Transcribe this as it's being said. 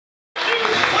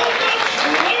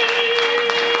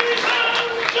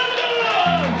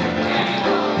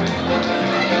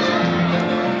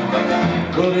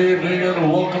Good evening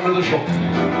and welcome to the show.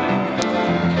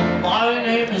 My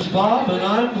name is Bob and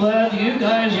I'm glad you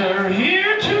guys are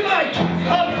here tonight.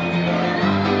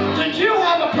 Did you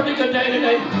have a pretty good day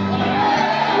today?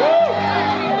 Woo!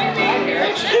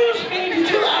 Excuse me, did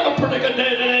you have a pretty good day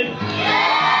today?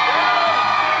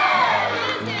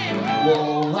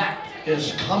 Well, that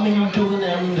is coming to an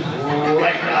end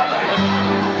right now.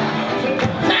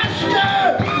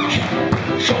 Faster!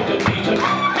 Show the music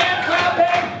and clapping.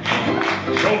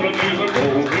 Show the music,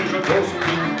 oh, music,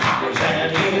 oh, eyes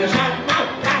and ears and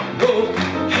mouth and move.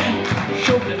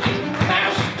 Show the music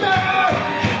faster.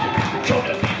 Show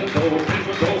the music, oh,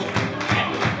 music, oh,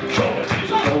 show the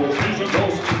music, oh, music,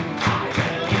 oh, eyes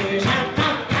and ears and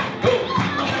mouth and move.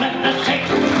 Let's sing.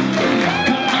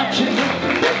 Come on, children,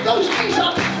 lift those knees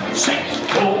up. Sing,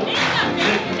 oh,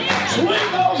 swing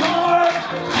those arms.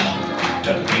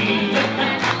 To be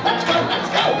let's go, let's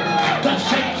go. The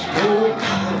saints go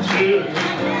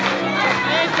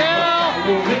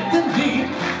with the lead,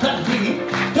 the lead,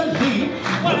 the lead.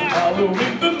 We're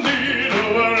following the lead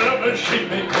wherever she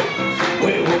may go.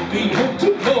 We will be home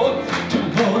tomorrow,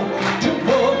 tomorrow,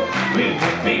 tomorrow. We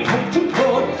will be home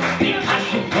tomorrow because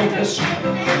she told us.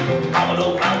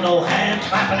 Round, no hands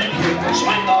clapping and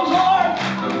swing those arms.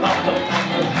 Round, no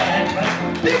hands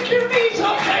clapping. Pick your knees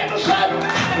up, Jameson.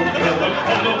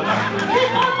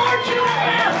 Keep on marching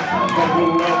around. No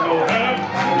hands.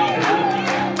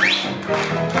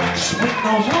 Swing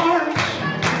those arms.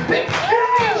 Pick your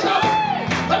knees up.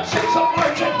 Let's hit some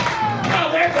marching. Now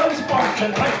there goes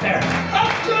marching right there.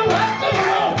 Up to left of the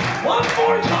road. One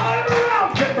more time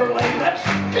around, Kimberly. Let's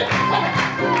get back.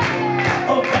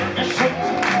 Oh, goodness.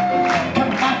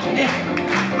 Come marching in.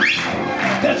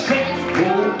 The saints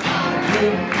will do.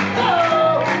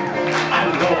 Oh,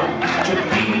 I'm going to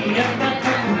be in the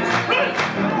mood.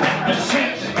 Let the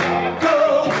saints go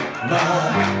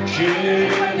marching.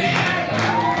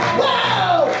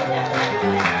 Whoa!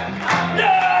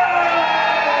 Yeah!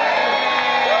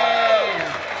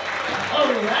 Oh,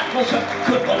 that was a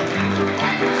good one.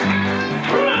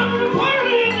 We're having a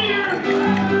party in here.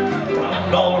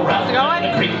 Round all around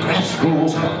the green grass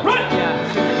schools. Right.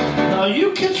 Now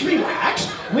you kids relax.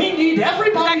 We need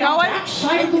everybody on that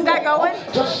side of the wall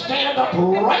to stand up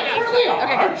right where they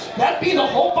are. Okay. That'd be the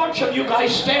whole bunch of you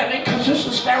guys standing because this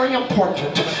is very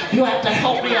important. You have to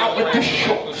help me out with this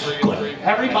show. Good.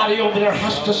 Everybody over there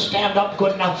has to stand up.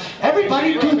 Good. Now,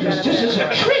 everybody do this. This is a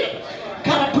tree.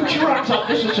 Gotta put your arms up.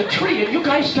 This is a tree. And you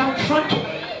guys down front,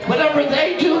 whatever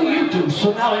they do, you do.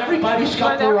 So now everybody's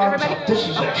got their arms up. This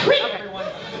is a tree.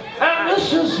 And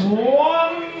this is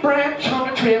one branch on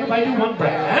a tree. Everybody do one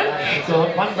branch.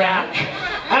 Good, one branch.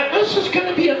 And this is going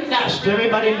to be a nest.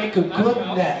 Everybody make a good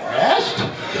nest.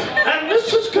 And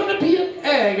this is going to be an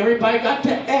egg. Everybody got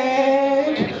the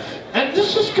egg. And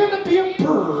this is going to be a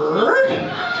bird.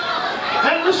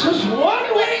 And this is one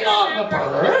wing on the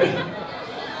bird.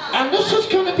 And this is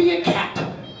going to be a cat.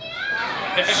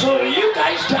 So you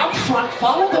guys down front,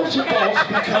 follow those adults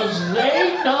because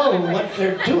they know what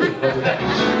they're doing over there.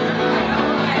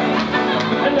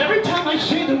 And every time I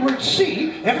say the word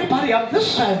see, everybody on this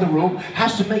side of the room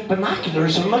has to make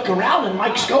binoculars and look around, and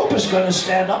Mike Scope is going to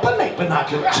stand up and make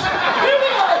binoculars. Here we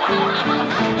are.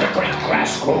 The green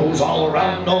grass grows all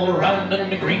around, and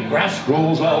the green grass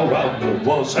grows all around. There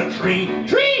was a tree in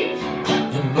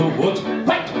the woods,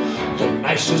 right? The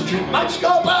nicest tree, Mike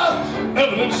Scope,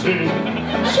 evidence see.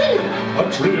 See, a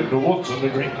tree in the woods and the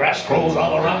green grass grows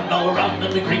all around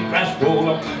and the green grass grows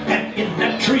up. And in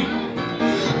that tree,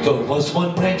 there was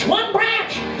one branch,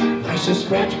 nicest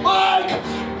branch, Mike,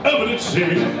 evidence see.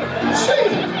 See,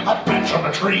 a branch on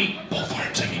a tree. Both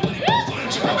arms, everybody, both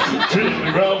arms. Tree in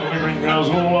the ground and the green grass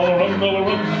grows all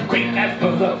around, green grass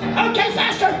grows up. Okay,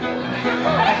 faster.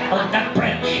 And on that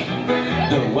branch,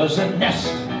 there was a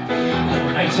nest,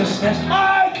 the nicest nest,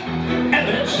 Mike,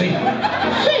 evidence see.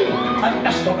 See, a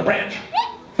nest on the branch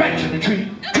in the tree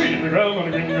in the ground and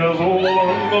the green grass all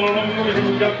around,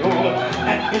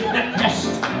 and in that nest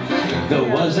there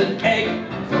was an egg,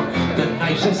 the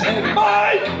nicest egg,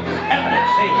 Mike,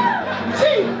 evidence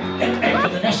see, an egg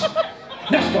in the nest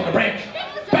on the branch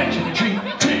in the tree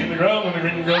in the ground and the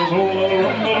green grass all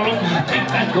around, take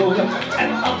that gold,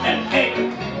 and on that egg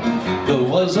there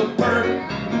was a bird,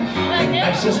 the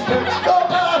nicest bird,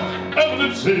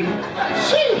 evidence see,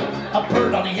 a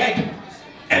bird on the egg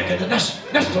in the nest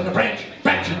on the branch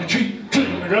in the tree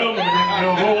in the ground and the green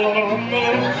grass all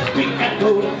around, green and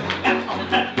gold, and on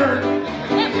that bird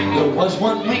there was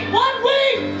one wing,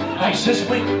 nicest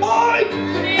wing, Mike,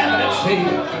 evidence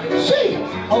see,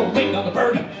 a wing on the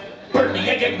bird in the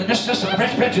egg in the nest on the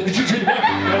branch in the tree in the ground.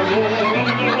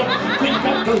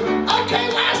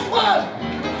 Okay, last one.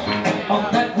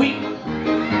 on that week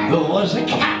there was a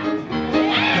cat. The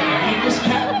name was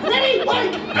Cat. Ready,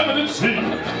 wait, Evidence C.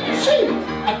 see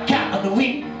a cat on the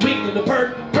wing, wing of the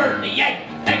bird, bird in the egg,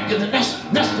 egg in the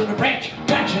nest, nest in the branch,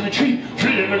 branch in the tree,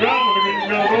 Tree in the ground, and the green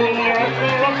ground,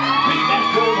 roll up. green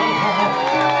branch goes on high.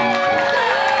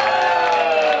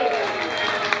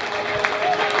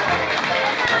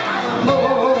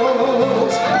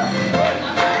 Moles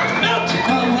melting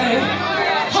away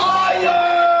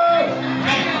higher,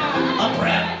 and a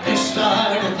brand new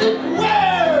start of the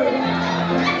world.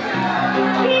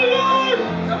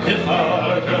 If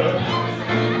I could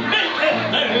Make it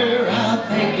there, I'll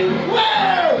make it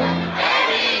well.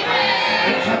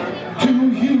 It's up to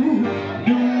you,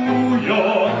 New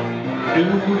York,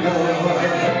 New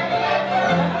York.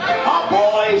 Our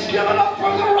boys give it up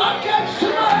for the Rockets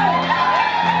tonight.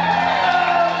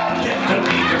 get the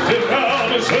beat, sit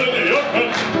down and set the open.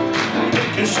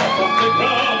 Pick yourself off the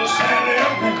ground and stand the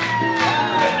open.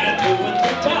 When you're doing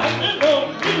the time, you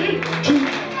don't need to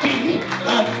be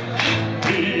up.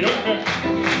 Be open.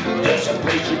 There's a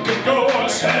place you can go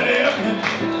and stand the open.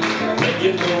 When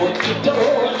you go at the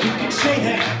door, you can say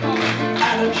that.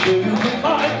 And I'm sure you will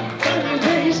find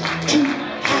ways to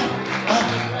have a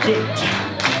good time.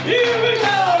 Here we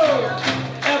go!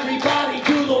 Everybody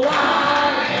do the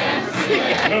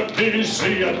Let me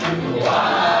see you do the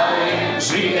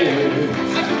YMCA.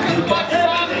 You got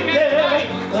everything there,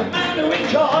 the man to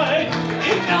enjoy.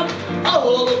 Pick up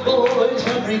all the boys,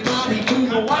 everybody do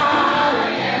the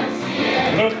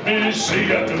YMCA. Let me see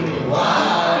you do the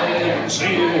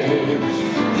YMCA.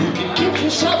 You can keep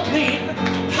yourself clean,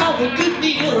 have a good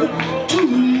meal, do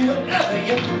whatever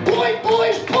you.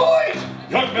 Boys,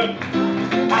 young men.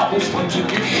 I was once in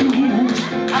your shoes,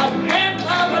 out and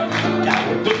climbing, down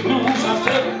with the blues, I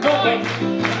felt no way.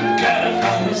 Can't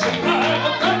find us a private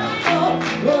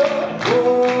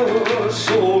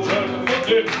Souls and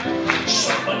looking.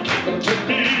 someone came up to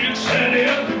me and said,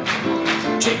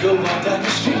 take a walk down the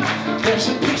street, there's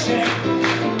a piece there,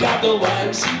 got the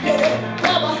YMCA,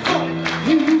 Mama, help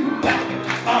you back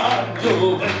on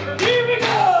your way. Here we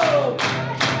go!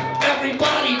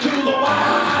 Everybody do the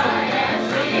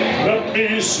YMCA. Let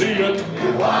me see you do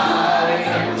the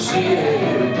YMCA.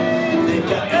 They've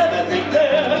got everything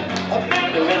there, a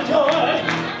man to enjoy.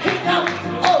 Hang out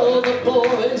all the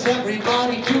boys,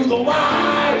 everybody do the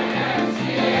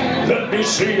YMCA. Let me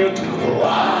see you do the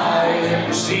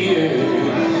YMCA.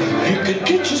 You can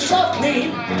get yourself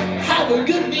clean, have a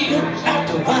good meal at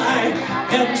the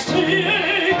YMCA.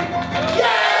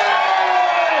 Yeah!